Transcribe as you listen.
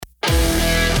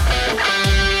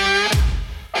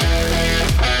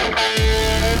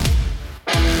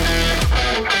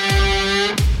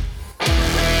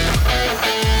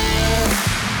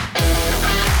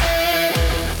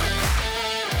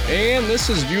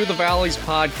is View of the Valleys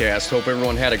podcast. Hope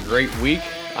everyone had a great week.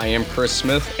 I am Chris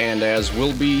Smith, and as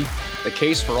will be the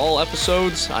case for all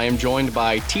episodes, I am joined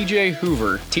by TJ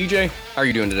Hoover. TJ, how are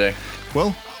you doing today?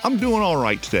 Well, I'm doing all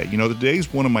right today. You know, the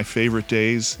day's one of my favorite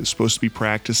days. It's supposed to be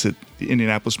practice at the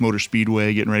Indianapolis Motor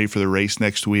Speedway, getting ready for the race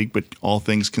next week. But all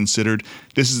things considered,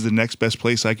 this is the next best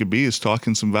place I could be, is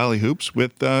talking some Valley hoops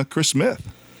with Chris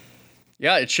Smith.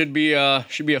 Yeah, it should be a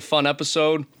fun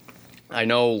episode. I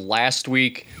know last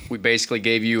week we basically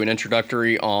gave you an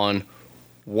introductory on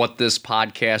what this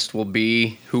podcast will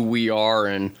be, who we are,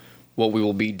 and what we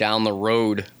will be down the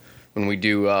road when we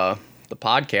do the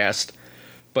podcast.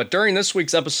 But during this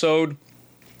week's episode,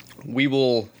 we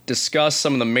will discuss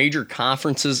some of the major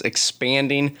conferences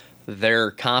expanding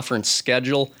their conference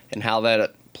schedule and how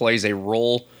that plays a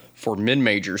role for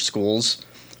mid-major schools.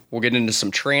 We'll get into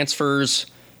some transfers,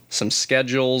 some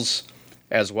schedules,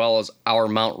 as well as our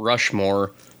Mount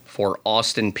Rushmore for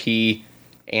Austin Peay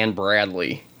and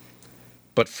Bradley.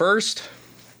 But first,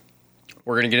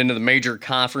 we're going to get into the major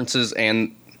conferences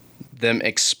and them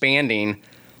expanding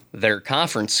their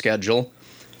conference schedule.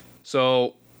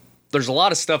 So there's a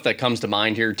lot of stuff that comes to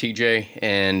mind here, TJ,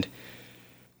 and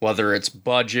whether it's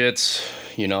budgets,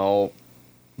 you know,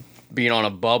 being on a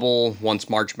bubble once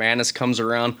March Madness comes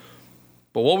around.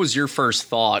 But what was your first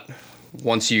thought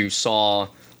once you saw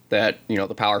that, you know,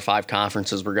 the Power 5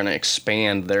 conferences were going to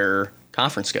expand their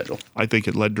conference schedule? I think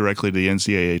it led directly to the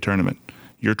NCAA tournament.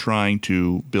 You're trying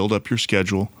to build up your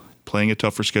schedule, playing a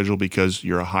tougher schedule because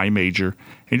you're a high major,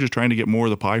 and you're just trying to get more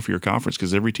of the pie for your conference,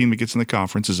 because every team that gets in the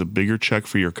conference is a bigger check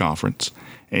for your conference,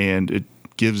 and it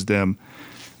gives them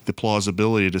the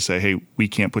plausibility to say, hey, we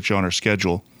can't put you on our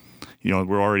schedule. You know,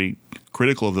 we're already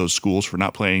critical of those schools for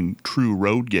not playing true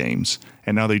road games,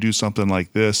 and now they do something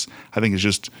like this. I think it's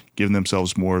just giving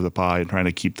themselves more of the pie and trying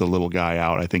to keep the little guy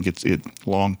out. I think it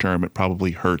long term, it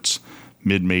probably hurts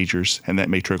mid-majors, and that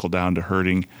may trickle down to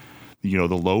hurting, you know,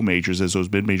 the low majors, as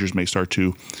those mid-majors may start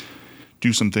to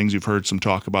do some things. You've heard some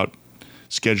talk about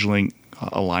scheduling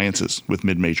alliances with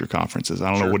mid-major conferences.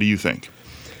 I don't know. What do you think?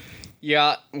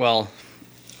 Yeah, well,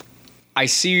 I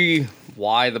see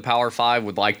why the Power 5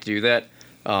 would like to do that.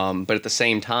 But at the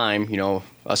same time, you know,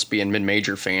 us being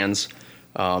mid-major fans,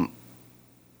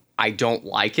 I don't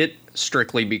like it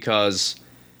strictly because,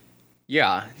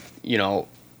 yeah, you know,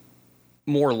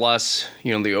 more or less,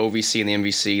 you know, the OVC and the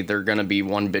MVC, they're going to be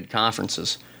one bid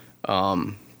conferences.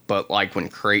 But like when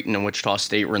Creighton and Wichita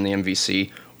State were in the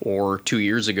MVC, or 2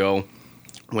 years ago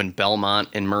when Belmont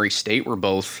and Murray State were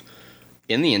both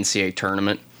in the NCAA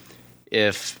tournament,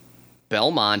 if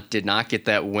Belmont did not get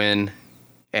that win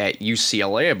at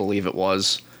UCLA, I believe it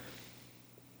was,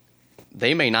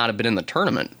 they may not have been in the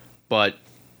tournament, but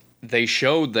they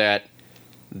showed that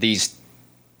these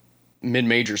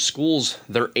mid-major schools,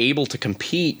 they're able to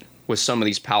compete with some of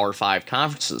these Power 5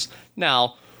 conferences.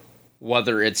 Now,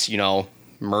 whether it's, you know,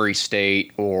 Murray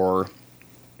State or,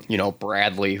 you know,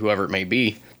 Bradley, whoever it may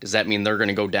be, does that mean they're going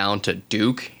to go down to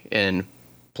Duke and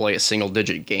play a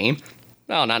single-digit game?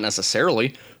 No, not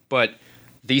necessarily, but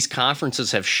these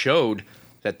conferences have showed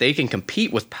that they can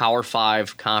compete with Power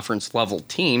 5 conference level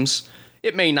teams.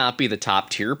 It may not be the top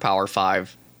tier Power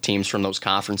 5 teams from those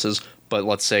conferences, but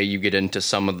let's say you get into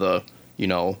some of the, you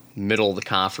know, middle of the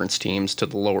conference teams to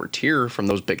the lower tier from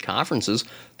those big conferences.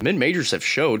 The mid-majors have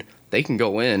showed they can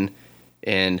go in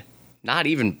and not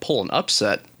even pull an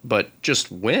upset, but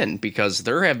just win, because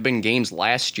there have been games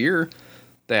last year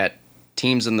that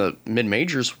teams in the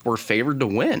mid-majors were favored to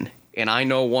win. And I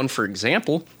know one, for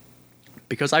example,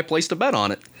 because I placed a bet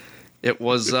on it. It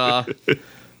was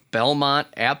Belmont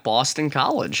at Boston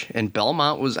College, and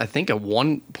Belmont was, I think, a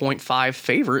 1.5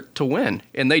 favorite to win,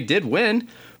 and they did win.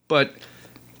 But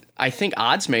I think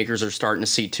odds makers are starting to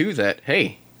see too that,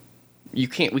 hey, we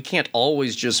can't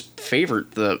always just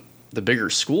favorite the bigger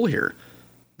school here.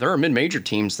 There are mid-major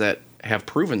teams that have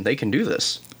proven they can do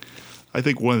this. I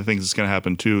think one of the things that's going to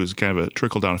happen too is kind of a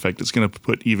trickle-down effect. It's going to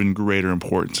put even greater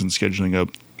importance in scheduling a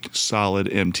solid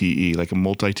MTE, like a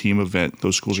multi-team event.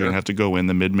 Those schools are going to have to go in,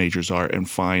 the mid-majors are, and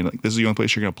find, like, this is the only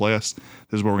place you're going to play us.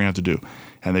 This is what we're going to have to do.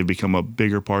 And they've become a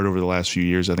bigger part over the last few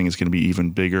years. I think it's going to be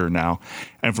even bigger now.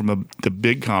 And from the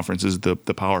big conferences, the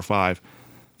Power 5,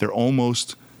 they're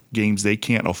almost games they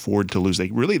can't afford to lose. They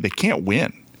can't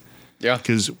win. Yeah.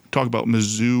 Because talk about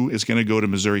Mizzou is going to go to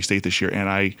Missouri State this year, and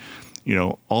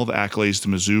all the accolades to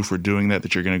Mizzou for doing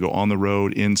that you're going to go on the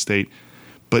road, in-state.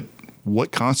 But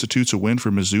what constitutes a win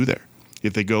for Mizzou there?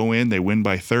 If they go in, they win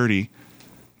by 30,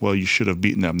 well, you should have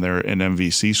beaten them. They're an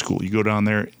MVC school. You go down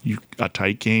there, a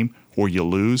tight game, or you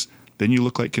lose, then you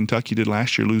look like Kentucky did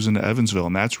last year, losing to Evansville,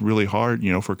 and that's really hard,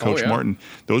 for Coach Martin.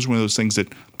 Those are one of those things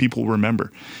that people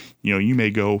remember. You may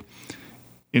go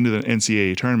into the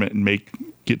NCAA tournament and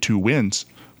get 2 wins,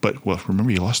 but well,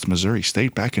 remember you lost to Missouri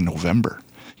State back in November.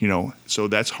 So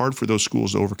that's hard for those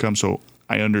schools to overcome. So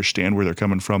I understand where they're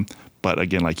coming from, but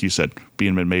again, like you said,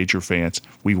 being mid-major fans,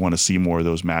 we want to see more of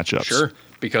those matchups. Sure,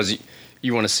 because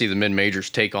you want to see the mid-majors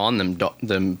take on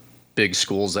them big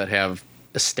schools that have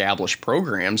established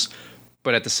programs,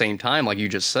 but at the same time, like you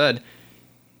just said,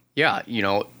 yeah,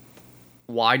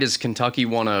 why does Kentucky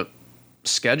want to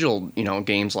schedule,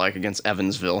 games like against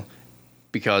Evansville?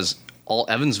 Because all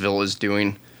Evansville is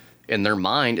doing in their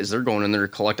mind is they're going in there to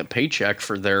collect a paycheck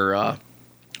for their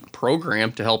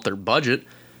program to help their budget.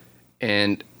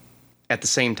 And at the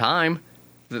same time,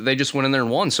 they just went in there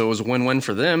and won. So it was a win-win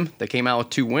for them. They came out with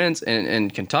 2 wins,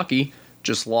 and Kentucky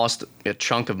just lost a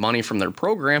chunk of money from their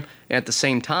program. And at the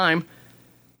same time,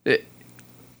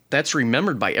 that's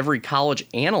remembered by every college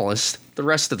analyst the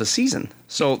rest of the season.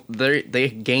 So they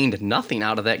gained nothing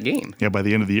out of that game. Yeah, by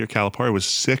the end of the year, Calipari was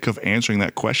sick of answering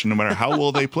that question, no matter how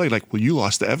well they played. Like, well, you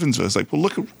lost to Evansville. It's like, well,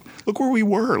 look where we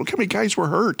were. Look how many guys were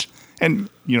hurt. And,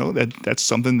 that's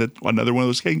something that another one of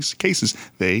those cases,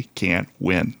 they can't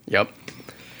win. Yep.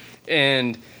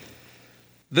 And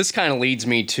this kind of leads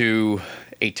me to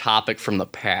a topic from the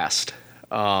past.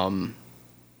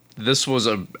 This was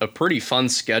a pretty fun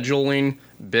scheduling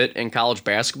bit in college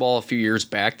basketball a few years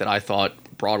back that I thought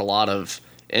brought a lot of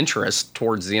interest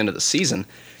towards the end of the season.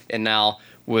 And now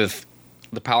with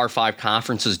the Power 5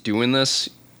 conferences doing this,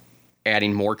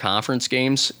 adding more conference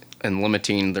games and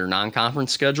limiting their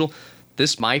non-conference schedule,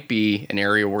 this might be an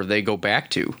area where they go back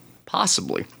to,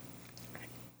 possibly.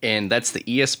 And that's the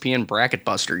ESPN Bracket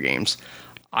Buster games.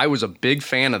 I was a big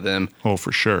fan of them. Oh,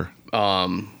 for sure.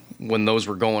 When those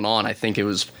were going on, I think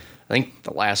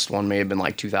the last one may have been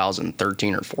like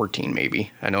 2013 or 14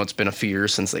 maybe. I know it's been a few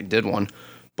years since they did one.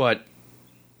 But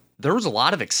there was a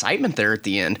lot of excitement there at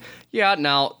the end. Yeah,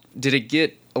 now, did it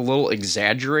get a little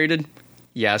exaggerated?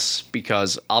 Yes,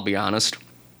 because I'll be honest,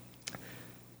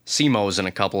 SEMO's in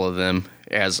a couple of them,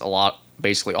 as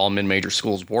basically all mid-major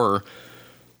schools were.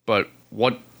 But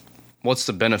what's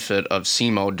the benefit of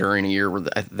SEMO during a year where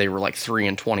they were like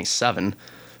 3-27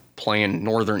 playing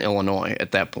Northern Illinois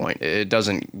at that point? It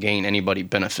doesn't gain anybody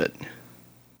benefit.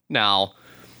 Now,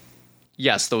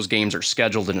 yes, those games are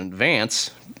scheduled in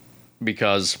advance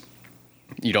because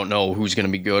you don't know who's going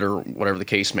to be good or whatever the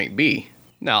case may be.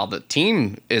 Now, the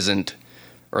team isn't,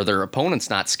 or their opponent's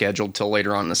not scheduled till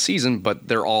later on in the season, but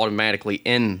they're automatically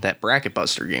in that Bracket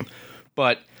Buster game.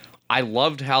 But I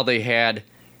loved how they had,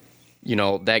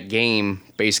 that game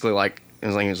basically it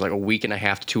was like a week and a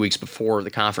half to 2 weeks before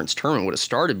the conference tournament would have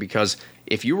started, because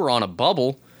if you were on a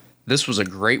bubble, this was a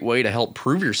great way to help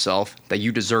prove yourself that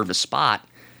you deserved a spot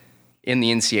in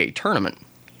the NCAA tournament.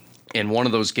 And one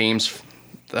of those games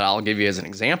that I'll give you as an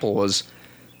example was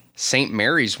St.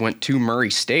 Mary's went to Murray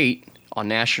State on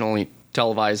nationally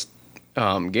televised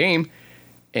game,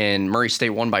 and Murray State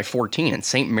won by 14, and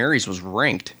St. Mary's was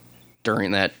ranked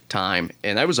during that time,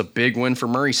 and that was a big win for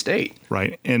Murray State.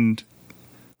 Right, and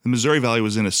the Missouri Valley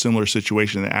was in a similar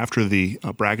situation. After the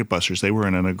Bracket Busters, they were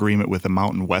in an agreement with the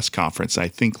Mountain West Conference. I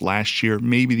think last year,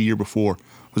 maybe the year before,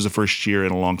 was the first year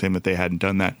in a long time that they hadn't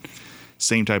done that.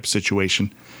 Same type of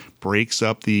situation. Breaks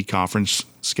up the conference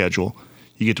schedule.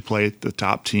 You get to play the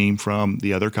top team from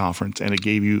the other conference, and it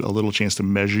gave you a little chance to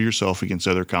measure yourself against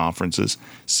other conferences,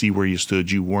 see where you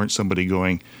stood. You weren't somebody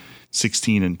going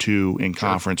 16-2 in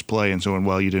conference play, and so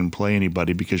you didn't play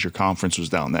anybody because your conference was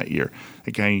down that year.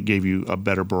 It kind of gave you a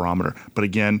better barometer. But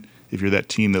again, if you're that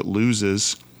team that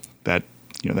loses that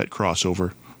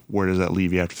crossover, where does that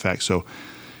leave you after the fact? So,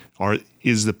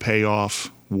 is the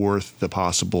payoff worth the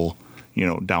possible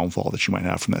downfall that you might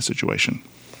have from that situation?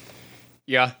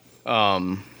 Yeah.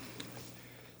 I'm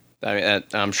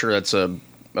sure that's a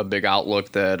big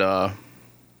outlook that a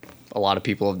lot of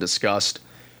people have discussed.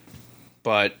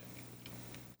 But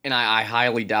I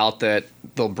highly doubt that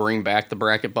they'll bring back the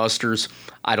Bracket Busters.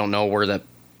 I don't know where that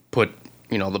put,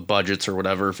 the budgets or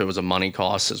whatever, if it was a money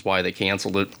cost is why they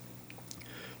canceled it.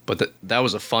 But that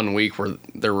was a fun week where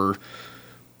there were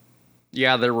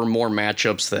more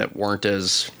matchups that weren't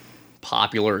as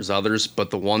popular as others, but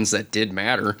the ones that did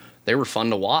matter, they were fun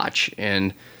to watch.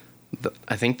 And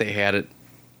I think they had it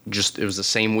was the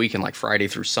same weekend, like Friday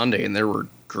through Sunday, and there were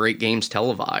great games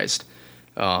televised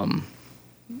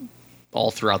all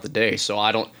throughout the day. So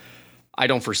I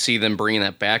don't foresee them bringing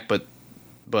that back, but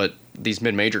these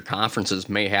mid-major conferences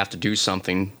may have to do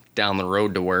something down the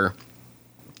road to where,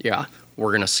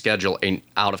 we're going to schedule an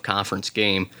out-of-conference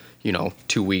game,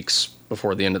 2 weeks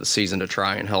before the end of the season to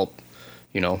try and help,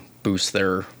 boost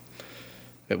their.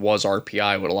 It was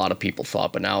RPI, what a lot of people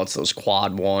thought, but now it's those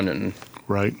quad one and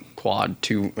Right. quad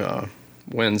 2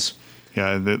 wins.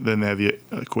 Yeah, then they have the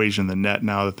equation, the net,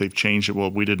 now that they've changed it.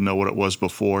 Well, we didn't know what it was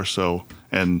before, so,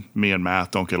 and me and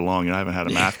math don't get along, and I haven't had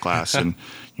a math class in,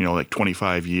 like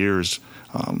 25 years.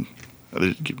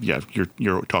 Yeah,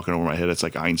 you're talking over my head. It's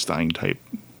like Einstein-type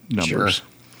numbers.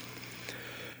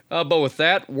 Sure. But with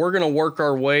that, we're going to work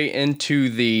our way into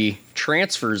the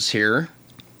transfers here.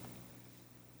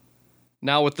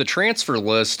 Now, with the transfer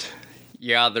list,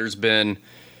 yeah, there's been,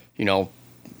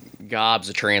 gobs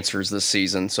of transfers this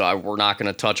season, so we're not going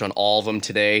to touch on all of them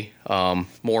today.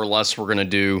 More or less, we're going to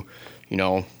do,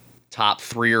 top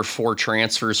 3 or 4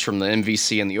 transfers from the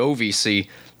MVC and the OVC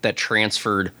that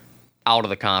transferred out of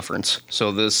the conference.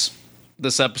 So this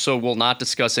episode will not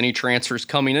discuss any transfers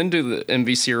coming into the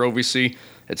MVC or OVC.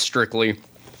 It's strictly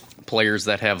players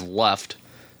that have left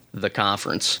the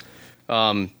conference.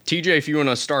 TJ, if you want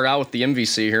to start out with the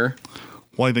MVC here.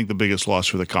 Well, I think the biggest loss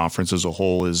for the conference as a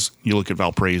whole is you look at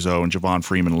Valparaiso and Javon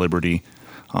Freeman Liberty,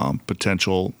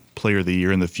 potential player of the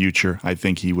year in the future. I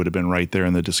think he would have been right there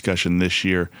in the discussion this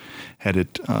year had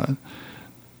it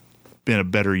been a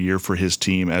better year for his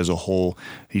team as a whole.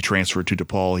 He transferred to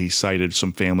DePaul. He cited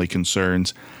some family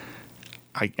concerns.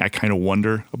 I kind of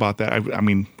wonder about that. I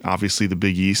mean, obviously the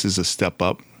Big East is a step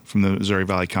up from the Missouri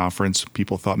Valley Conference.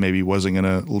 People thought maybe he wasn't going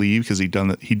to leave because he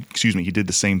did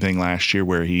the same thing last year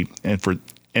where he entered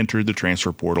the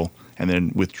transfer portal and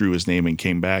then withdrew his name and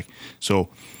came back. So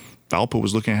Valpo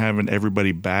was looking at having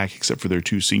everybody back except for their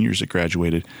 2 seniors that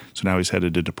graduated. So now he's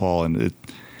headed to DePaul, and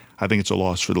I think it's a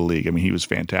loss for the league. I mean, he was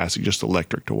fantastic, just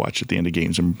electric to watch at the end of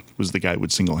games, and was the guy that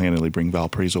would single-handedly bring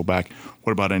Valparaiso back.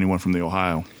 What about anyone from the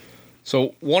Ohio?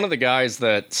 So one of the guys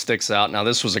that sticks out, now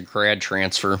this was a grad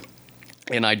transfer,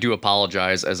 and I do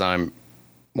apologize as I'm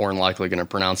more than likely going to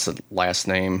pronounce the last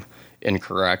name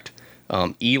incorrect.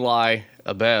 Eli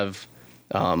Abev,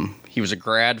 he was a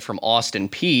grad from Austin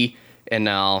P, and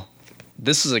now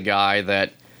this is a guy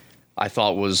that I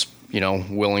thought was,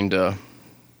 willing to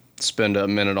spend a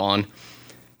minute on,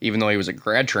 even though he was a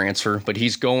grad transfer, but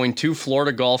he's going to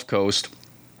Florida Gulf Coast.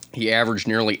 He averaged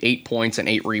nearly 8 points and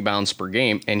 8 rebounds per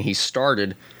game, and he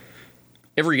started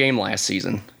every game last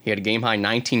season. He had a game-high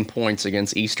 19 points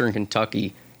against Eastern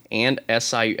Kentucky and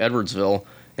SIU Edwardsville,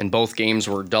 and both games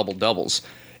were double-doubles.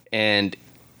 And,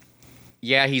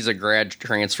 yeah, he's a grad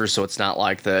transfer, so it's not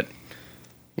like that,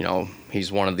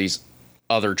 he's one of these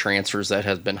other transfers that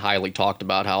has been highly talked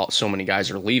about, how so many guys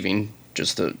are leaving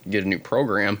just to get a new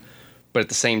program. But at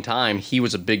the same time, he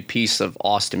was a big piece of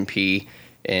Austin P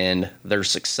and their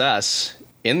success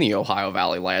in the Ohio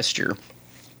Valley last year.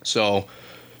 So,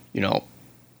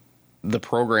 the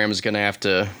program is going to have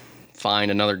to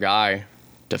find another guy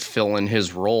to fill in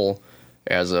his role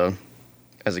as a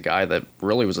guy that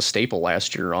really was a staple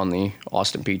last year on the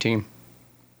Austin P team.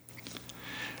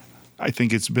 I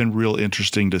think it's been real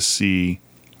interesting to see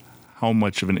how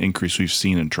much of an increase we've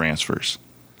seen in transfers.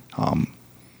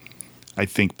 I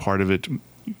think part of it,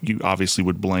 you obviously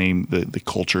would blame the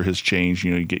culture has changed.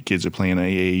 You get kids that play in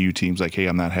AAU teams like, hey,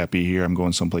 I'm not happy here. I'm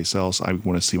going someplace else. I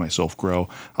want to see myself grow.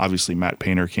 Obviously, Matt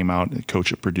Painter came out,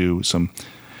 coach at Purdue, some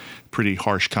pretty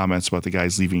harsh comments about the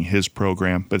guys leaving his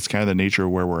program, but it's kind of the nature of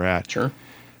where we're at. Sure.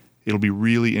 It'll be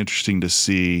really interesting to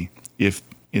see if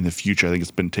in the future, I think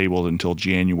it's been tabled until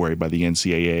January by the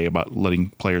NCAA about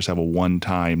letting players have a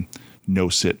one-time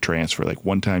no-sit transfer, like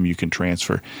one time you can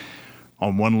transfer.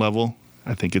 On one level,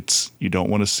 I think you don't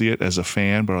want to see it as a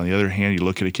fan, but on the other hand, you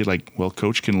look at a kid like, well,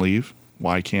 coach can leave.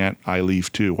 Why can't I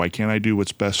leave too? Why can't I do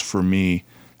what's best for me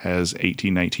as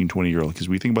 18, 19, 20-year-old? Because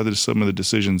we think about some of the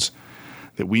decisions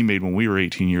that we made when we were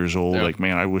 18 years old. Yeah. Like,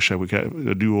 man, I wish I would have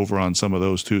a do-over on some of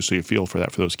those too, so you feel for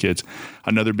that for those kids.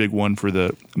 Another big one for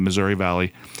the Missouri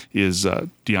Valley is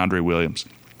DeAndre Williams.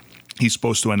 He's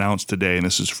supposed to announce today, and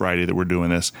this is Friday that we're doing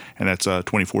this, and that's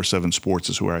 24/7 Sports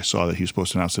is where I saw that he was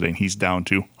supposed to announce today, and he's down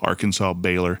to Arkansas,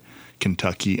 Baylor,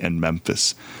 Kentucky, and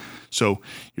Memphis. So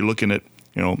you're looking at,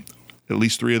 at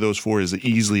least 3 of those 4 is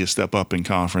easily a step up in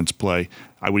conference play.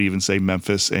 I would even say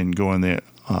Memphis and going the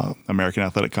American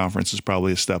Athletic Conference is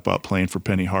probably a step up, playing for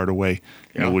Penny Hardaway.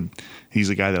 Yeah. He's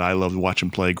a guy that I loved watching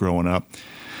play growing up.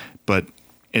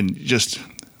 And just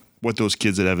what those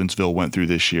kids at Evansville went through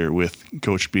this year with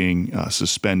coach being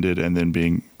suspended and then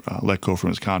being let go from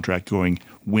his contract, going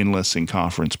winless in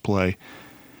conference play.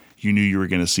 You knew you were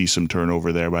going to see some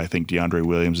turnover there, but I think DeAndre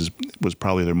Williams was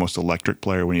probably their most electric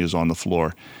player when he was on the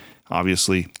floor.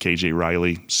 Obviously, KJ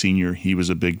Riley, senior, he was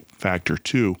a big factor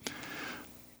too.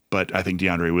 But I think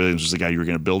DeAndre Williams was the guy you were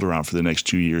going to build around for the next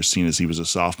 2 years, seeing as he was a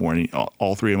sophomore. And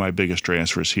all 3 of my biggest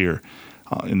transfers here,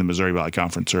 in the Missouri Valley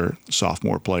Conference are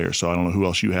sophomore players. So I don't know who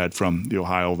else you had from the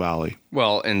Ohio Valley.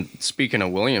 Well, and speaking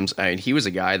of Williams, he was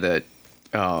a guy that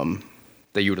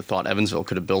that you would have thought Evansville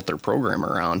could have built their program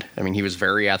around. I mean, he was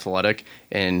very athletic,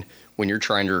 and when you're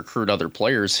trying to recruit other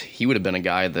players, he would have been a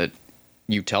guy that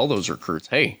you tell those recruits,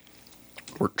 hey,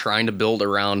 we're trying to build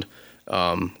around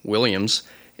Williams,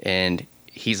 and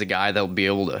he's a guy that will be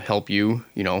able to help you,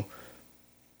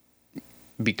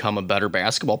 become a better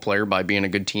basketball player by being a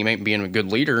good teammate, being a good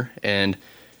leader, and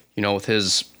with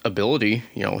his ability,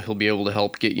 he'll be able to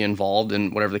help get you involved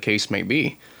in whatever the case may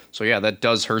be. So yeah, that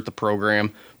does hurt the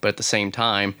program, but at the same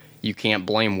time, you can't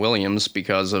blame Williams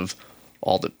because of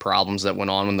all the problems that went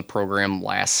on in the program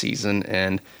last season.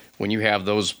 And when you have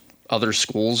those other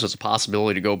schools as a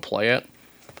possibility to go play it,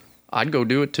 I'd go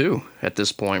do it too at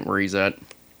this point where he's at.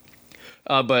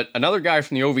 But another guy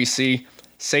from the OVC,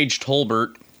 Sage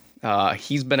Tolbert,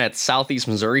 he's been at Southeast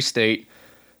Missouri State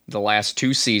the last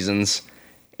 2 seasons,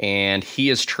 and he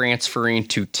is transferring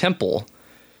to Temple.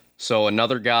 So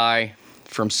another guy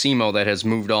from SEMO that has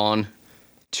moved on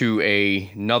to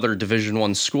another Division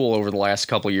I school over the last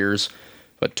couple years.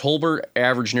 But Tolbert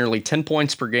averaged nearly 10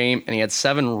 points per game, and he had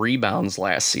 7 rebounds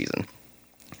last season.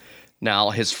 Now,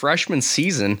 his freshman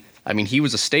season, he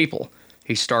was a staple.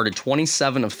 He started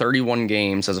 27 of 31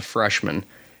 games as a freshman,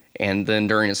 and then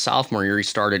during his sophomore year, he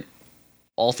started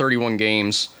all 31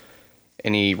 games,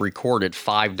 and he recorded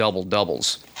 5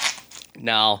 double-doubles.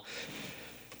 Now,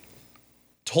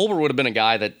 Tolbert would have been a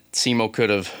guy that SEMO could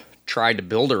have tried to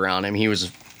build around him. He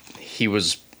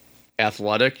was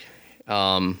athletic.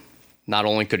 Not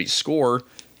only could he score,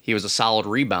 he was a solid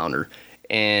rebounder.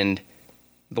 And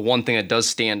the one thing that does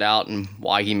stand out and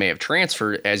why he may have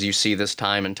transferred, as you see this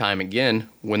time and time again,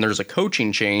 when there's a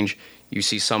coaching change, you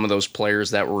see some of those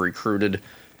players that were recruited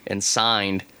and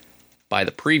signed by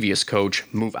the previous coach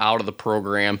move out of the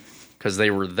program because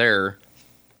they were there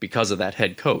because of that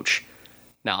head coach.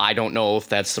 Now, I don't know if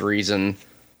that's the reason,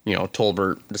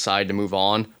 Tolbert decided to move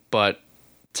on, but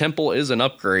Temple is an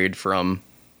upgrade from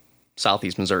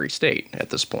Southeast Missouri State at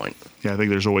this point. Yeah, I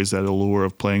think there's always that allure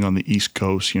of playing on the East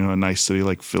Coast, a nice city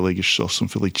like Philly, gets some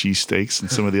Philly cheesesteaks and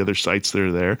some of the other sites that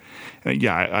are there. And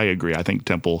yeah, I agree. I think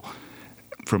Temple,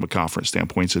 from a conference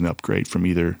standpoint, is an upgrade from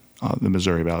either the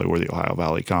Missouri Valley or the Ohio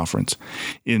Valley Conference.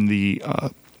 In the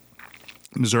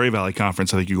Missouri Valley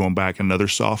Conference, I think you're going back another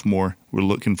sophomore. We're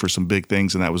looking for some big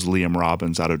things, and that was Liam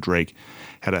Robbins out of Drake.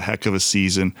 Had a heck of a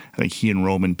season. I think he and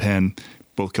Roman Penn,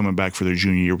 both coming back for their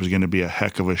junior year, was going to be a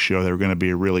heck of a show. They were going to be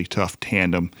a really tough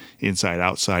tandem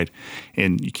inside-outside.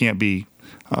 And you can't be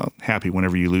happy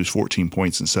whenever you lose 14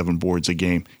 points and 7 boards a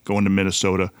game. Going to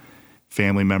Minnesota,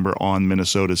 family member on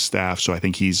Minnesota's staff, so I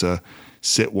think he's a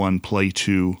sit one, play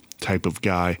two type of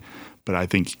guy. But I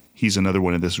think he's another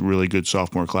one of this really good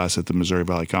sophomore class that the Missouri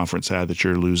Valley Conference had that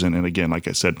you're losing. And again, like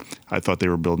I said, I thought they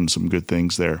were building some good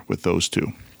things there with those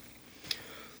two.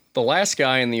 The last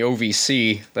guy in the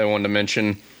OVC that I wanted to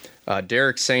mention,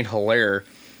 Derek St. Hilaire,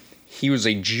 he was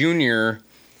a junior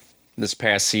this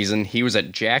past season. He was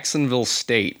at Jacksonville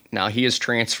State. Now he is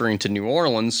transferring to New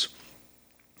Orleans.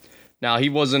 Now he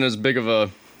wasn't as big of a,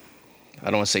 I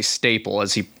don't want to say staple,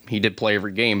 as he did play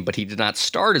every game, but he did not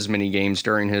start as many games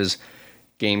during his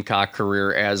Gamecock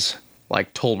career as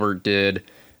like Tolbert did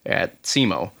at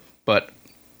SEMO. But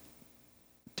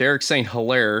Derek St.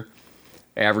 Hilaire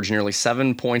averaged nearly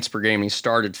 7 points per game. He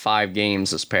started 5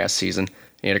 games this past season.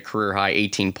 He had a career high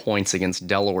 18 points against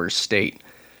Delaware State.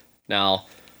 Now,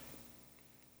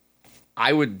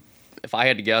 if I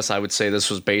had to guess, I would say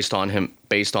this was based on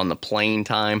the playing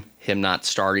time, him not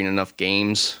starting enough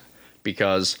games,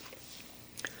 because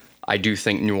I do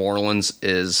think New Orleans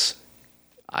is,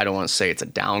 I don't want to say it's a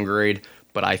downgrade,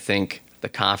 but I think the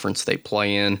conference they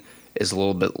play in is a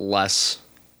little bit less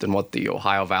than what the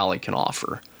Ohio Valley can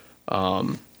offer.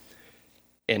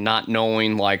 And not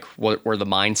knowing like where the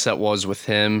mindset was with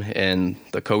him and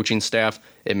the coaching staff,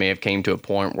 it may have came to a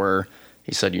point where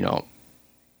he said,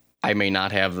 I may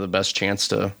not have the best chance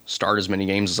to start as many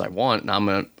games as I want,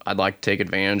 and I'd like to take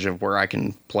advantage of where I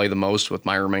can play the most with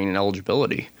my remaining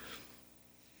eligibility.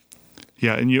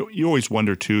 Yeah, and you always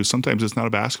wonder too, sometimes it's not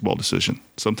a basketball decision.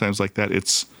 Sometimes like that,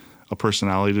 it's a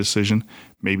personality decision.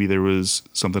 Maybe there was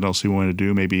something else he wanted to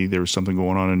do. Maybe there was something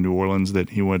going on in New Orleans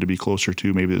that he wanted to be closer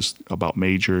to. Maybe it's about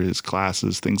major, his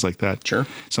classes, things like that. Sure.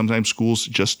 Sometimes schools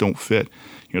just don't fit.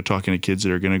 Talking to kids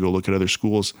that are going to go look at other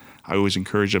schools, I always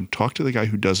encourage them, talk to the guy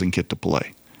who doesn't get to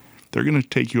play. They're going to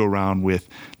take you around with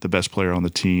the best player on the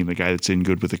team, the guy that's in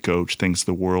good with the coach, thinks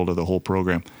the world of the whole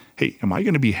program. Hey, am I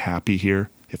going to be happy here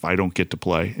if I don't get to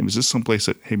play? And is this someplace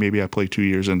that, hey, maybe I play 2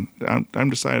 years and I'm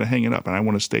deciding to hang it up and I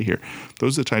want to stay here?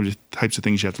 Those are the types of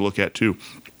things you have to look at too.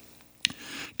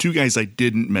 Two guys I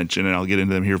didn't mention, and I'll get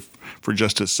into them here for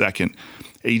just a second.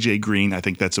 AJ Green, I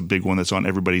think that's a big one that's on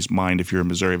everybody's mind if you're a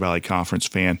Missouri Valley Conference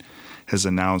fan, has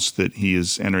announced that he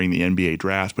is entering the NBA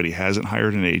draft, but he hasn't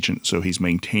hired an agent, so he's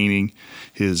maintaining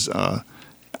his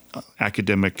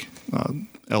academic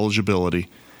eligibility,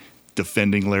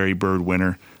 defending Larry Bird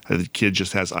winner. The kid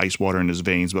just has ice water in his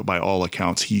veins, but by all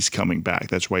accounts, he's coming back.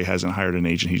 That's why he hasn't hired an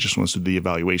agent. He just wants to do the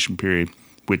evaluation period,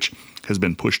 which has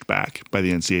been pushed back by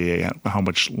the NCAA, how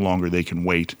much longer they can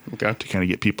wait to kind of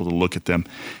get people to look at them.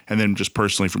 And then just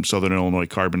personally from Southern Illinois,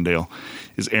 Carbondale,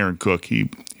 is Aaron Cook. He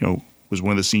was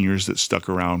one of the seniors that stuck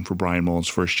around for Brian Mullen's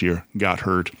first year, got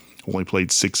hurt, only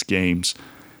played 6 games,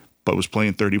 but was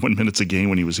playing 31 minutes a game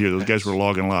when he was here. Those guys were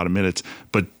logging a lot of minutes.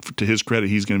 But to his credit,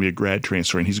 he's going to be a grad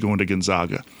transfer, and he's going to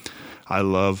Gonzaga. I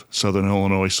love Southern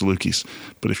Illinois Salukis,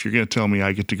 but if you're going to tell me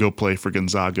I get to go play for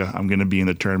Gonzaga, I'm going to be in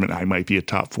the tournament, I might be a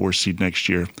top 4 seed next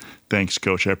year. Thanks,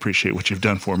 Coach. I appreciate what you've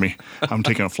done for me. I'm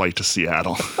taking a flight to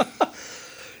Seattle.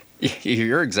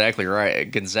 You're exactly right.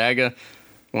 Gonzaga,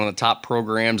 one of the top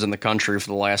programs in the country for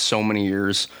the last so many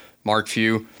years. Mark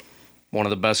Few, one of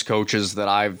the best coaches that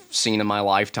I've seen in my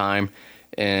lifetime.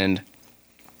 And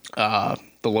the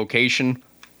location,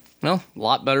 well, a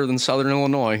lot better than Southern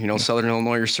Illinois. Southern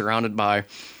Illinois, you're surrounded by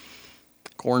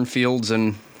cornfields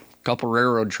and a couple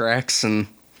railroad tracks, and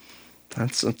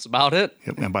that's about it.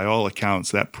 Yep. And by all accounts,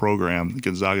 that program,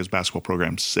 Gonzaga's basketball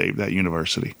program, saved that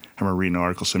university. I remember reading an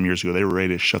article some years ago. They were ready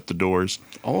to shut the doors.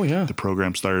 Oh, yeah. The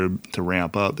program started to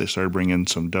ramp up. They started bringing in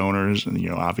some donors, and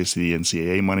obviously the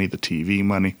NCAA money, the TV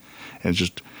money, and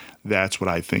just that's what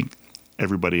I think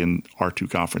everybody in our 2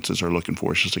 conferences are looking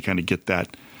for, is just to kind of get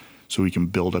that so we can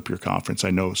build up your conference.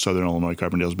 I know Southern Illinois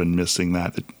Carbondale's been missing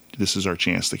that this is our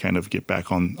chance to kind of get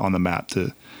back on the map.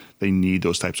 They need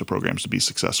those types of programs to be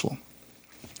successful.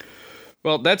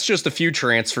 Well, that's just a few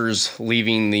transfers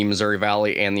leaving the Missouri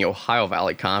Valley and the Ohio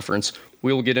Valley Conference.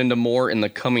 We will get into more in the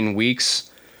coming weeks.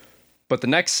 But the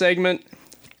next segment,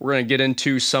 we're going to get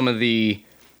into some of the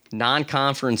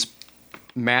non-conference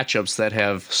matchups that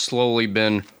have slowly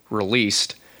been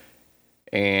released.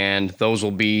 And those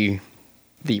will be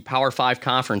the Power 5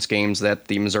 conference games that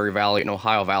the Missouri Valley and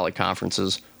Ohio Valley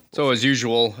conferences. So as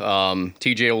usual,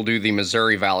 TJ will do the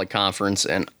Missouri Valley Conference,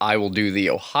 and I will do the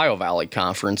Ohio Valley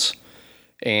Conference.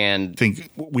 And I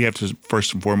think we have to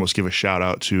first and foremost give a shout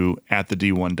out to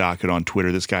 @the_D1 Docket on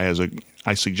Twitter. This guy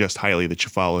I suggest highly that you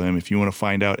follow him if you want to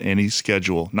find out any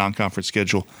schedule, non-conference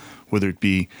schedule, whether it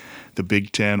be the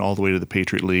Big Ten all the way to the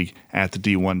Patriot League,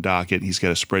 @the_D1 Docket. He's got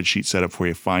a spreadsheet set up for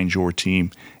you. Find your team,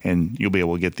 and you'll be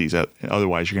able to get these.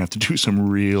 Otherwise, you're going to have to do some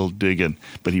real digging.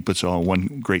 But he puts it all in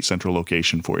one great central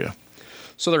location for you.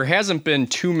 So there hasn't been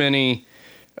too many,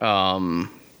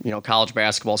 college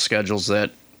basketball schedules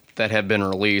that have been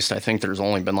released. I think there's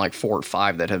only been like 4 or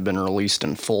 5 that have been released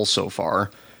in full so far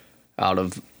out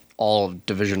of all of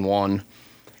Division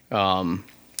I.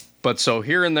 But so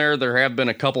here and there have been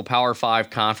a couple Power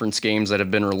 5 conference games that have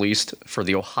been released for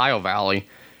the Ohio Valley,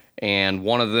 and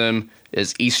one of them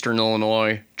is Eastern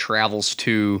Illinois travels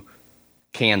to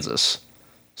Kansas.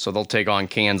 So they'll take on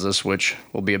Kansas, which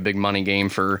will be a big money game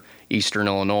for Eastern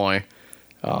Illinois.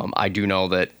 I do know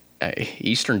that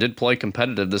Eastern did play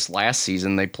competitive this last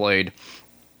season. They played,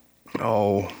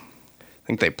 I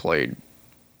think they played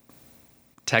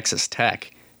Texas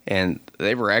Tech, and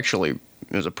they were actually,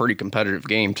 it was a pretty competitive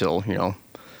game till,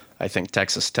 I think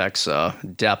Texas Tech's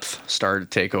depth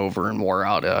started to take over and wore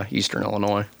out Eastern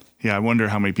Illinois. Yeah, I wonder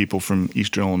how many people from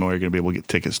Eastern Illinois are going to be able to get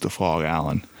tickets to Fog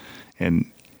Allen.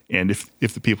 And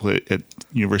if the people at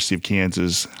University of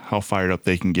Kansas, how fired up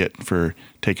they can get for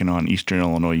taking on Eastern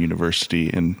Illinois University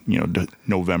in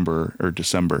November or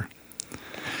December.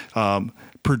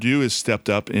 Purdue has stepped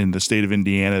up in the state of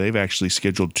Indiana. They've actually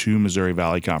scheduled 2 Missouri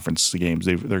Valley Conference games.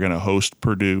 They're going to host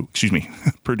Purdue.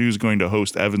 Purdue's going to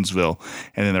host Evansville,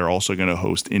 and then they're also going to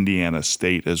host Indiana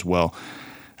State as well.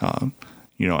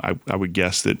 I would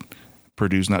guess that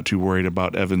Purdue's not too worried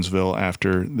about Evansville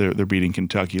after they're beating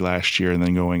Kentucky last year and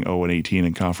then going 0-18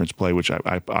 in conference play, which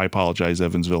I apologize,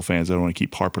 Evansville fans. I don't want to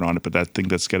keep harping on it, but I think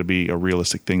that's got to be a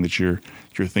realistic thing that you're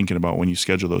thinking about when you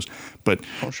schedule those. But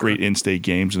great in-state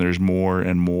games, and there's more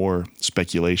and more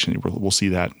speculation. We'll see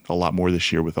that a lot more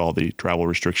this year with all the travel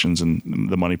restrictions and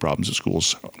the money problems that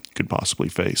schools could possibly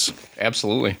face.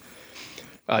 Absolutely.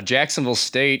 Jacksonville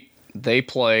State, they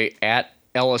play at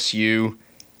LSU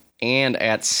and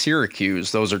at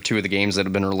Syracuse. Those are 2 of the games that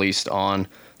have been released on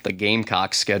the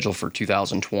Gamecocks schedule for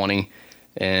 2020.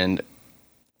 And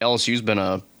LSU's been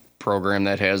a program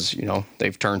that has,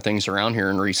 they've turned things around here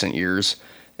in recent years,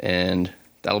 and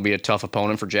that'll be a tough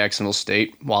opponent for Jacksonville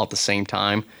State, while at the same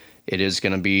time it is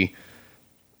going to be,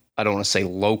 I don't want to say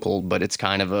local, but it's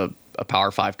kind of a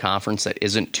Power 5 conference that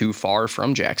isn't too far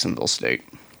from Jacksonville State.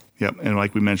 Yep, and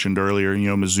like we mentioned earlier,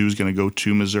 Mizzou's going to go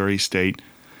to Missouri State.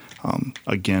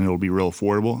 Again, it'll be real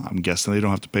affordable. I'm guessing they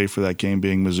don't have to pay for that game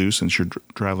being Mizzou since you're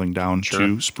traveling down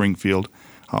to Springfield.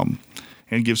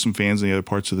 And give some fans in the other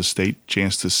parts of the state a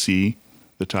chance to see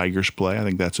the Tigers play. I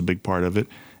think that's a big part of it.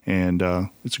 And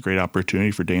it's a great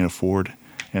opportunity for Dana Ford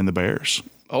and the Bears.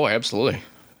 Oh, absolutely.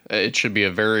 It should be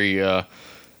an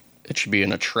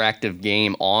attractive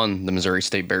game on the Missouri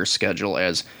State Bears schedule,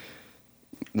 as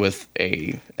with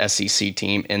a SEC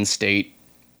team, in-state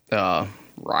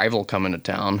rival coming to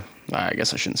town. I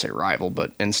guess I shouldn't say rival,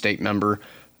 but in-state member.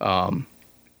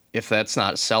 If that's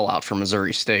not a sellout for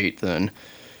Missouri State, then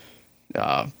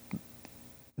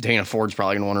Dana Ford's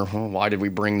probably going to wonder, well, why did we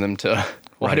bring them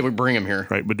here?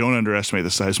 Right, but don't underestimate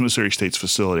the size of Missouri State's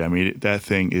facility. I mean, that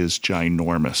thing is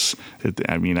ginormous.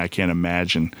 I can't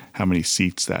imagine how many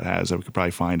seats that has. I could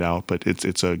probably find out, but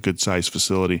it's a good-sized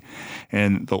facility.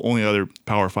 And the only other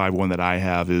Power 5 one that I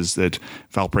have is that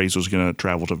Valparaiso is going to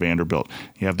travel to Vanderbilt.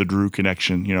 You have the Drew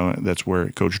connection. That's where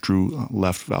Coach Drew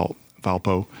left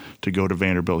Valpo to go to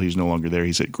Vanderbilt. He's no longer there.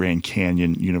 He's at Grand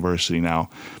Canyon University now.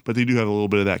 But they do have a little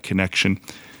bit of that connection.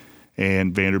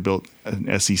 And Vanderbilt,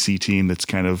 an SEC team that's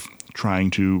kind of trying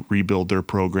to rebuild their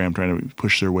program, trying to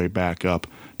push their way back up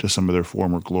to some of their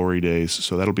former glory days.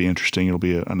 So that'll be interesting. It'll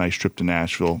be a nice trip to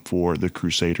Nashville for the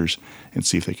Crusaders and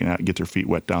see if they can get their feet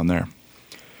wet down there.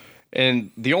 And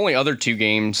the only other two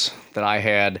games that I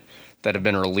had that have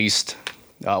been released,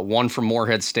 one from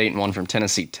Morehead State and one from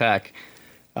Tennessee Tech.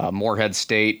 Morehead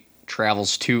State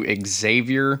travels to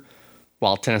Xavier,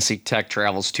 while Tennessee Tech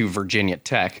travels to Virginia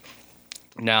Tech.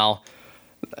 Now,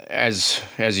 as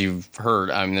you've heard,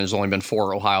 there's only been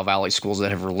 4 Ohio Valley schools that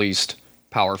have released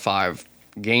Power 5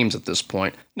 games at this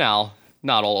point. Now,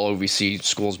 not all OVC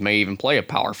schools may even play a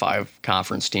Power 5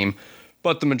 conference team,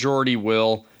 but the majority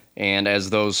will. And as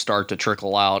those start to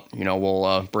trickle out,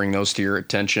 we'll bring those to your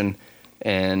attention.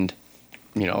 And,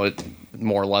 it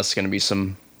more or less going to be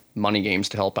some money games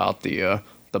to help out the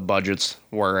budgets,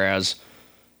 whereas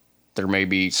there may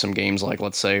be some games like,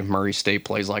 let's say, Murray State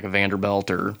plays like a Vanderbilt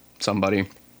or somebody.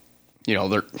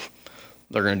 They're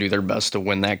going to do their best to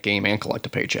win that game and collect a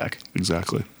paycheck.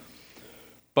 Exactly.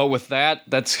 But with that,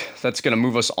 that's going to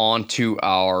move us on to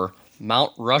our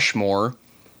Mount Rushmore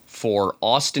for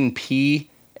Austin Peay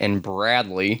and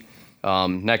Bradley.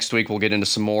 Next week, we'll get into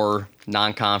some more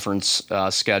non-conference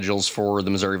schedules for the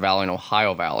Missouri Valley and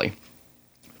Ohio Valley.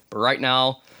 But right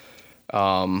now,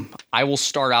 I will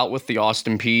start out with the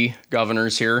Austin Peay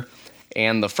Governors here.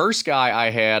 And the first guy I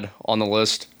had on the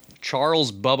list,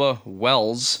 Charles Bubba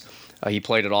Wells. He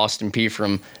played at Austin Peay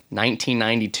from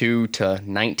 1992 to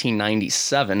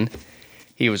 1997.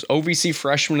 He was OVC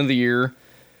Freshman of the Year.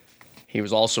 He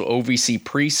was also OVC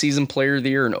Preseason Player of the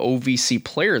Year and OVC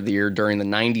Player of the Year during the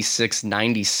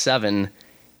 96-97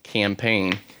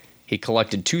 campaign. He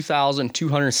collected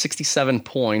 2,267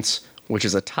 points, which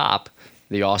is atop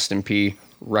the Austin Peay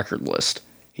record list.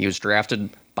 He was drafted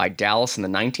by Dallas in the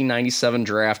 1997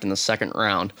 draft in the second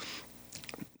round.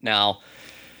 Now,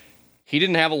 he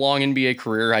didn't have a long NBA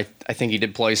career. I think he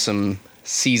did play some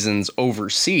seasons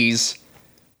overseas,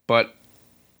 but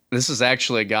this is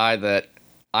actually a guy that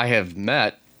I have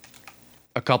met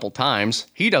a couple times.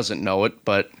 He doesn't know it,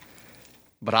 but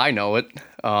I know it.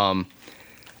 And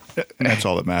that's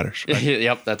all that matters. Right?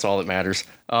 Yep, that's all that matters.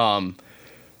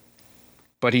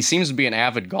 But he seems to be an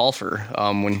avid golfer.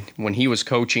 When he was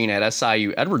coaching at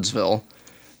SIU Edwardsville,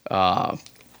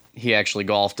 he actually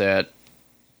golfed at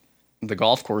the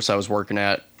golf course I was working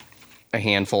at a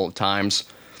handful of times.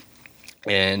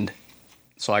 And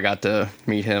so I got to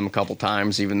meet him a couple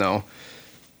times, even though,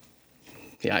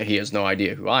 he has no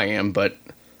idea who I am, but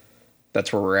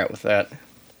that's where we're at with that.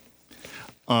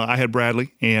 I had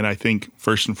Bradley, and I think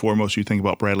first and foremost, you think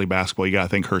about Bradley basketball, you got to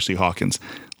think Hersey Hawkins.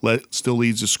 Still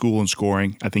leads the school in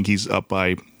scoring. I think he's up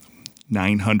by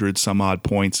 900 some odd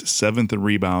points, 7th in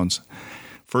rebounds,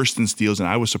 1st in steals, and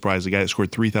I was surprised the guy that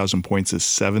scored 3,000 points is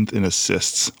 7th in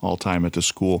assists all time at the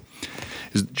school.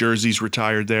 His jersey's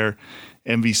retired there.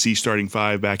 MVC starting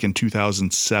 5 back in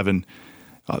 2007.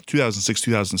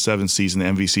 2006-2007 season, the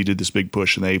MVC did this big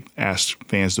push, and they asked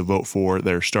fans to vote for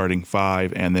their starting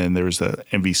 5, and then there was the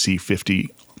MVC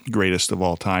 50 greatest of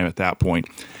all time at that point.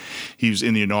 He was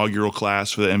in the inaugural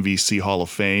class for the MVC Hall of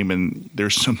Fame, and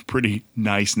there's some pretty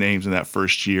nice names in that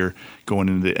first year going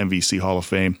into the MVC Hall of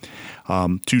Fame.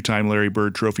 2-time Larry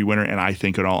Bird Trophy winner, and I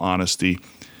think, in all honesty,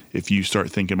 if you start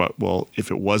thinking about, well,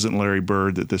 if it wasn't Larry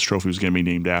Bird that this trophy was going to be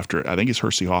named after, I think it's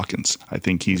Hersey Hawkins. I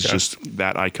think he's just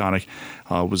that iconic.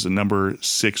 Was the number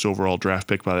 6 overall draft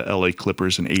pick by the LA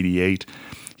Clippers in '88.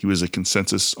 He was a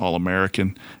consensus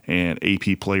All-American and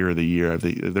AP Player of the Year.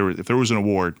 If there was an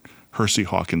award, Hersey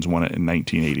Hawkins won it in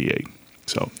 1988.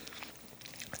 So,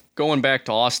 going back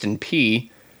to Austin Peay,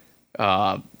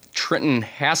 Trenton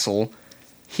Hassel,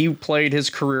 he played his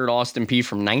career at Austin Peay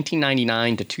from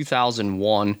 1999 to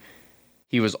 2001.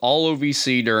 He was all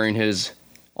OVC during his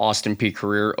Austin Peay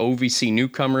career, OVC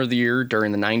Newcomer of the Year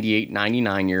during the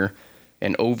 98-99 year,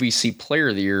 and OVC Player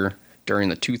of the Year during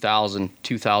the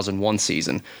 2000-2001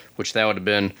 season, which that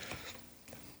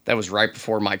was right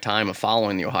before my time of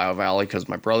following the Ohio Valley because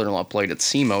my brother-in-law played at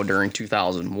SEMO during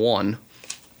 2001.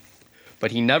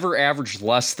 But he never averaged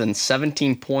less than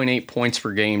 17.8 points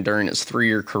per game during his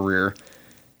 3-year career,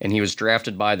 and he was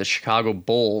drafted by the Chicago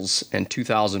Bulls in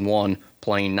 2001,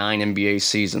 playing 9 NBA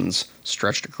seasons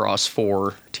stretched across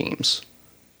 4 teams.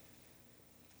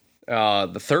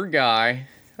 The third guy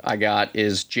I got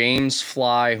is James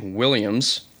Fly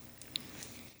Williams.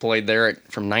 Played there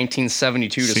from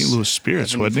 1972 to St. Louis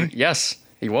Spirits, wasn't he? Yes,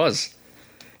 he was.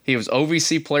 He was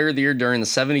OVC Player of the Year during the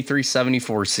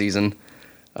 73-74 season.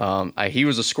 He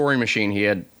was a scoring machine. He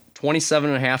had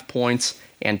 27.5 points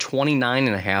and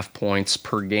 29.5 points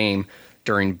per game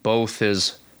during both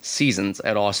his seasons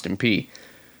at Austin Peay.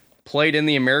 Played in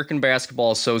the American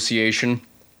Basketball Association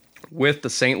with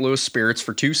the St. Louis Spirits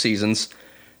for 2 seasons,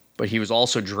 but he was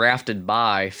also drafted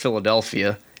by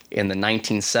Philadelphia in the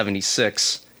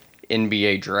 1976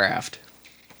 NBA draft.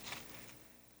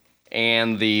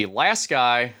 And the last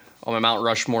guy on my Mount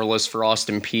Rushmore list for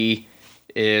Austin Peay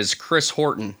is Chris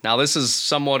Horton. Now, this is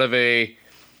somewhat of a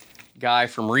guy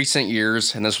from recent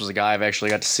years, and this was a guy I've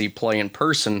actually got to see play in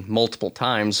person multiple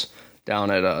times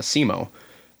down at SEMO.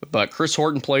 But Chris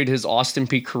Horton played his Austin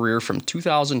Peay career from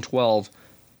 2012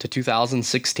 to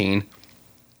 2016.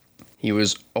 He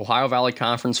was Ohio Valley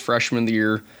Conference Freshman of the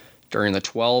Year during the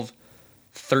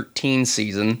 12-13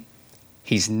 season.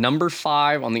 He's number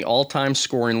 5 on the all-time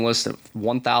scoring list at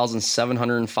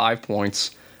 1,705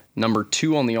 points, number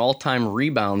 2 on the all-time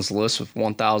rebounds list with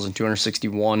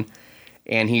 1,261,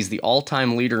 and he's the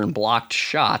all-time leader in blocked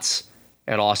shots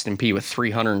at Austin Peay with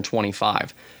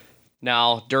 325.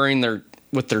 Now,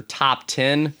 with their top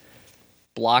 10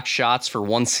 blocked shots for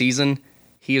one season,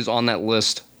 he is on that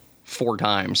list 4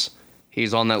 times.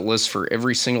 He's on that list for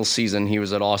every single season he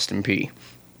was at Austin Peay.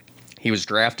 He was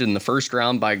drafted in the first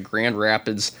round by Grand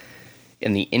Rapids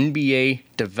in the NBA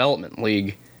Development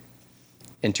League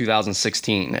in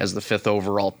 2016 as the 5th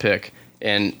overall pick.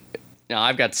 And now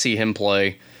I've got to see him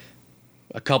play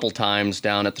a couple times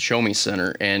down at the Show Me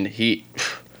Center, and it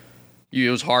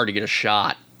was hard to get a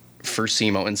shot for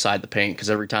SEMO inside the paint because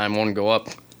every time one would go up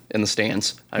in the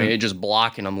stands, it just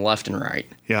blocking them left and right.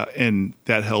 Yeah, and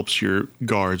that helps your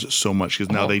guards so much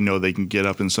because now they know they can get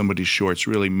up in somebody's shorts,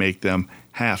 really make them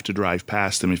have to drive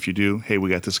past them. If you do, hey, we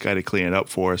got this guy to clean it up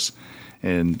for us,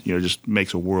 and just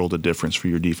makes a world of difference for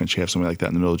your defense. You have somebody like that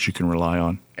in the middle that you can rely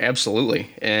on. Absolutely,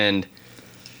 and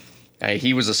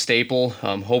he was a staple.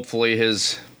 Hopefully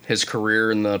his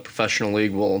career in the professional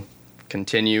league will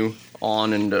continue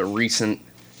on into recent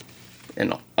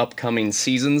and upcoming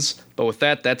seasons. But with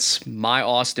that, that's my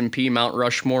Austin Peay Mount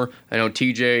Rushmore. I know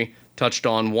TJ touched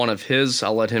on one of his.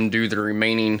 I'll let him do the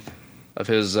remaining of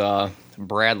his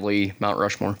Bradley Mount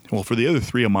Rushmore. Well, for the other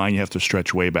 3 of mine, you have to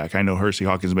stretch way back. I know Hersey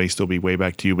Hawkins may still be way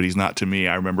back to you, but he's not to me.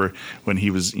 I remember when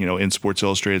he was, in Sports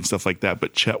Illustrated and stuff like that.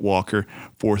 But Chet Walker,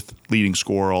 4th leading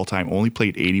scorer all time, only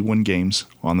played 81 games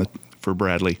for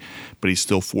Bradley, but he's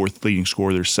still 4th leading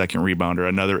scorer, their 2nd rebounder,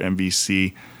 another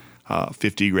MVC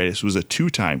 50 greatest, was a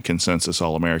 2-time consensus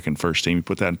All-American first team. You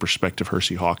put that in perspective,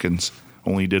 Hersey Hawkins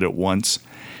only did it once.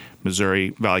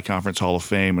 Missouri Valley Conference Hall of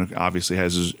Fame, and obviously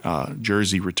has his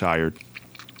jersey retired.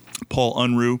 Paul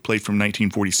Unruh played from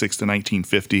 1946 to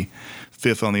 1950,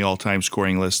 5th on the all-time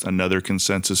scoring list, another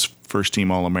consensus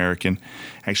first-team All-American.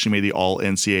 Actually made the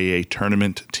All-NCAA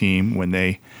tournament team when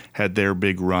they had their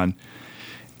big run.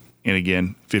 And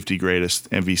again, 50 greatest,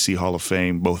 MVC Hall of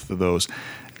Fame, both of those.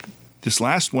 This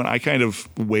last one I kind of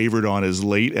wavered on as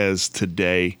late as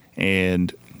today,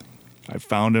 and I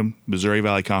found him, Missouri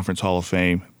Valley Conference Hall of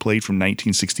Fame, played from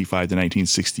 1965 to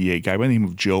 1968, guy by the name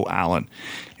of Joe Allen.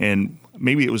 And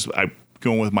maybe I'm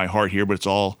going with my heart here, but it's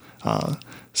all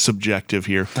subjective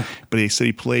here. But he said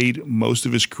he played most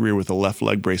of his career with a left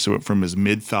leg brace, so it went from his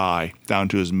mid-thigh down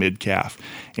to his mid-calf.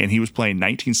 And he was playing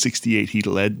 1968. He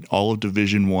led all of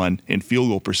Division I in field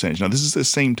goal percentage. Now, this is the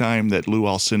same time that Lou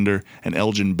Alcindor and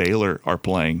Elgin Baylor are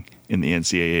playing in the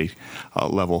NCAA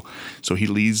level. So he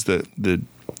leads the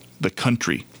the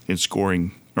country in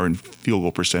scoring or in field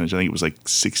goal percentage. I think it was like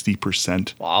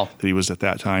 60%. Wow. That he was at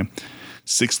that time.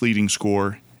 6th leading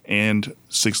scorer and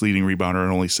 6th leading rebounder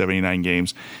in only 79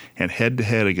 games. And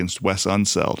head-to-head against Wes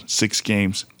Unseld, 6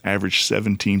 games, averaged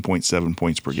 17.7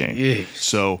 points per game. Jeez.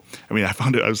 So, I mean, I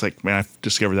found it. I was like, man, I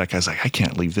discovered that guy's like, I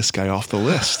can't leave this guy off the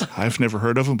list. I've never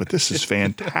heard of him, but this is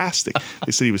fantastic.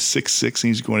 They said he was 6'6", and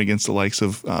he's going against the likes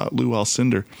of Lou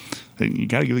Alcindor. You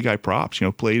got to give the guy props.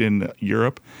 Played in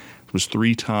Europe, was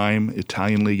 3-time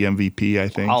Italian League MVP, I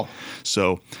think. Wow.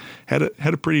 So had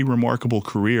a pretty remarkable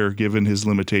career given his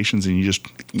limitations, and you just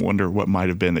wonder what might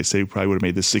have been. They say he probably would have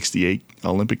made the 68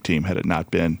 Olympic team had it not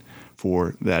been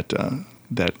for that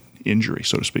injury,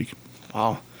 so to speak.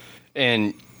 Wow.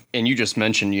 And you just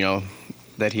mentioned,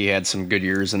 that he had some good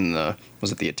years in the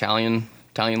Italian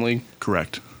League?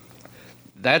 Correct.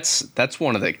 That's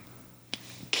one of the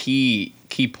key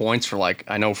points for, like,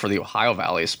 I know for the Ohio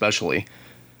Valley especially.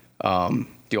 The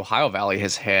Ohio Valley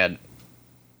has had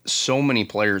so many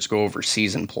players go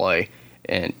overseas and play,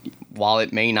 and while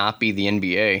it may not be the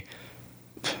NBA,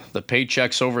 the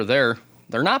paychecks over there,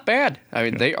 they're not bad. I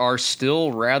mean, They are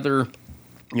still rather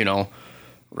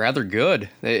good.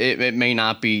 It may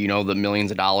not be, the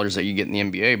millions of dollars that you get in the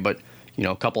NBA, but,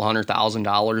 a couple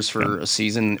 $100,000 for a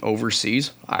season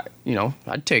overseas,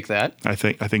 I'd take that. I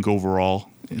think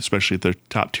overall, especially at the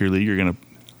top tier league, you're going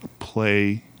to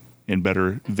play in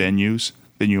better venues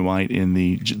than you might in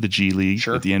the G League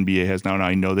Sure. that the NBA has now. Now,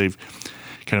 I know they've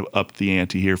kind of upped the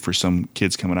ante here for some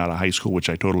kids coming out of high school, which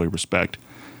I totally respect.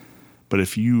 But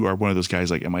if you are one of those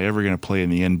guys like, am I ever going to play in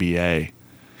the NBA?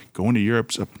 Going to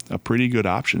Europe's a pretty good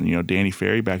option. Danny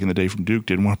Ferry back in the day from Duke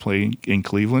didn't want to play in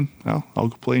Cleveland. Well, I'll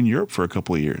go play in Europe for a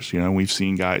couple of years. We've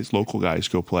seen local guys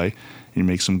go play and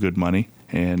make some good money.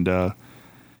 And,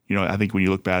 I think when you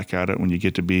look back at it, when you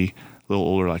get to be a little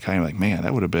older, like I'm like, man,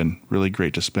 that would have been really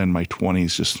great to spend my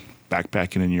 20s just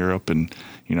backpacking in Europe. And,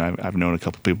 I've known a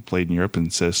couple people played in Europe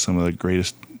and says some of the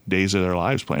greatest days of their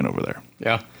lives playing over there.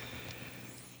 Yeah.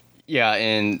 Yeah,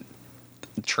 and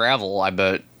travel, I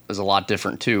bet, is a lot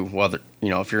different too. Whether,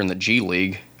 if you're in the G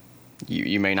League,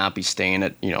 you may not be staying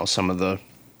at, some of the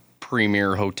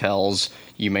premier hotels.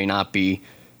 You may not be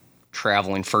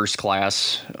traveling first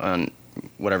class on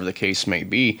whatever the case may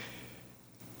be.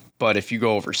 But if you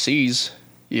go overseas,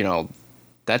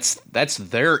 that's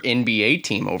their NBA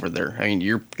team over there. I mean,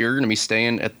 you're going to be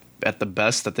staying at the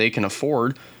best that they can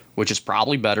afford, which is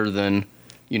probably better than,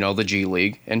 the G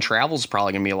League. And travel's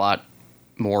probably going to be a lot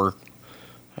more,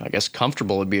 I guess,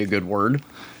 comfortable would be a good word.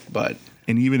 But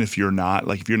and even if you're not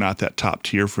that top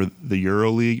tier for the Euro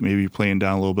League, maybe you're playing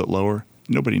down a little bit lower,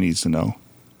 nobody needs to know.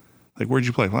 Like, where'd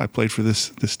you play? Well, I played for this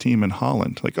team in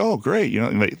Holland. Like, oh, great.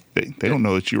 They don't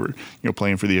know that you were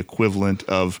playing for the equivalent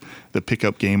of the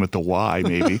pickup game at the Y,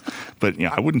 maybe. But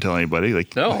I wouldn't tell anybody.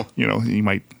 Like, no. You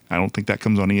might. I don't think that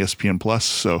comes on ESPN Plus,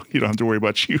 so you don't have to worry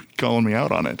about you calling me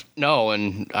out on it. No,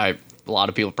 and a lot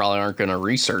of people probably aren't going to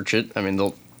research it. I mean,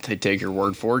 they take your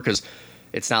word for it because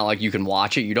it's not like you can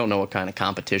watch it. You don't know what kind of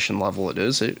competition level it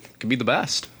is. It could be the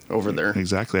best over there.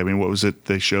 Exactly. I mean, what was it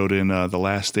they showed in The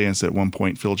Last Dance? At one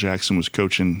point, Phil Jackson was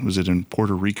coaching, was it in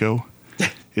Puerto Rico?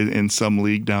 in some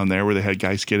league down there where they had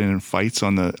guys getting in fights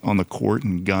on the court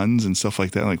and guns and stuff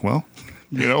like that. Like, well,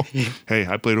 hey,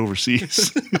 I played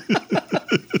overseas.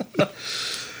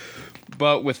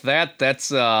 But with that,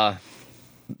 that's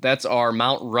our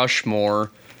Mount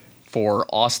Rushmore for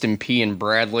Austin Peay and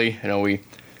Bradley. I know we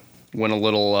went a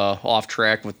little off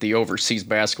track with the overseas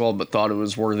basketball, but thought it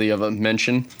was worthy of a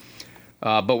mention.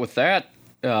 But with that,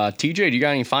 TJ, do you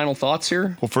got any final thoughts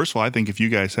here? Well, first of all, I think if you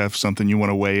guys have something you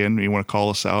want to weigh in, you want to call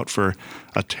us out for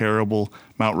a terrible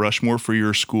Mount Rushmore for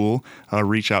your school,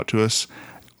 reach out to us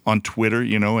on Twitter,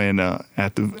 and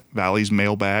at the Valley's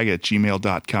mailbag at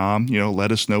gmail.com.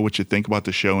 Let us know what you think about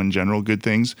the show in general, good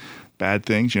things, bad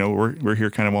things. We're here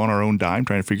kind of on our own dime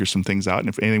trying to figure some things out. And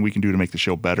if anything we can do to make the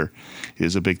show better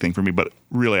is a big thing for me. But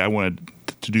really, I wanted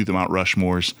to do the Mount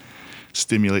Rushmores,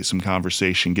 stimulate some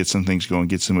conversation, get some things going,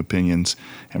 get some opinions.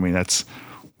 I mean, that's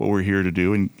what we're here to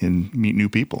do and meet new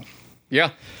people. Yeah.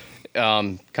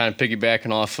 Kind of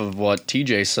piggybacking off of what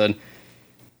TJ said.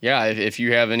 Yeah, if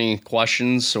you have any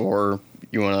questions or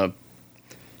you want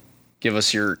to give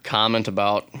us your comment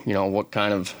about, what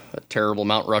kind of a terrible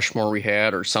Mount Rushmore we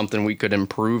had or something we could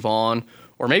improve on,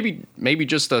 or maybe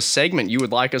just a segment you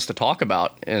would like us to talk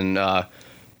about in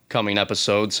coming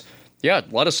episodes, yeah,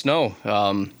 let us know.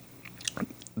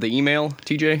 The email,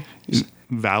 TJ?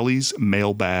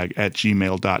 Valleysmailbag at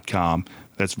gmail.com.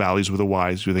 That's Valleys with a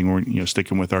Y. So I think we're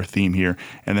sticking with our theme here.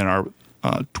 And then our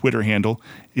Twitter handle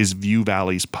is View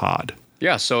Valleys Pod.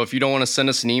 Yeah, so if you don't want to send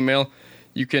us an email,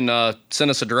 you can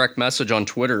send us a direct message on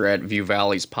Twitter at View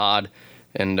Valleys Pod,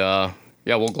 and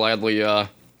we'll gladly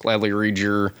read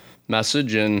your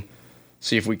message and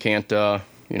see if we can't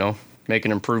make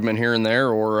an improvement here and there,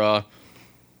 or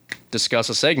discuss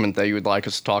a segment that you would like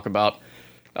us to talk about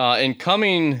in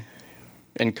coming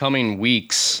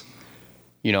weeks.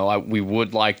 We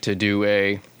would like to do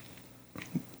a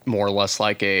more or less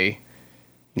like a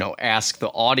ask the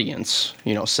audience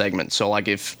segment. So like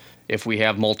if we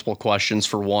have multiple questions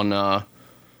for one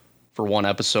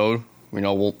episode,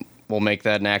 we'll make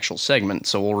that an actual segment.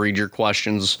 So we'll read your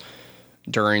questions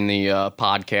during the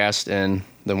podcast, and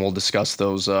then we'll discuss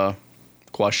those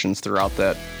questions throughout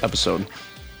that episode.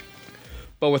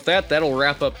 But with that, that'll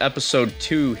wrap up episode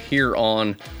 2 here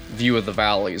on View of the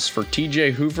Valleys. For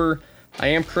TJ Hoover, I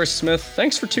am Chris Smith.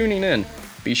 Thanks for tuning in.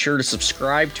 Be sure to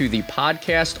subscribe to the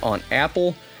podcast on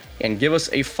Apple and give us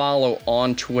a follow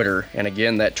on Twitter. And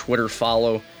again, that Twitter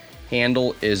follow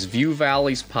handle is View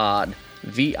Valleys Pod.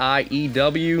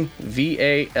 ViewValleys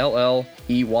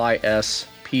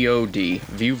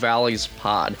View Valleys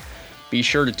Pod. Be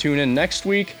sure to tune in next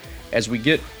week as we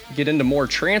get into more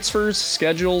transfers,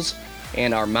 schedules,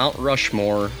 and our Mount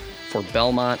Rushmore for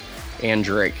Belmont and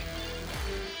Drake.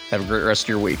 Have a great rest of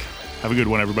your week. Have a good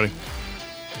one, everybody.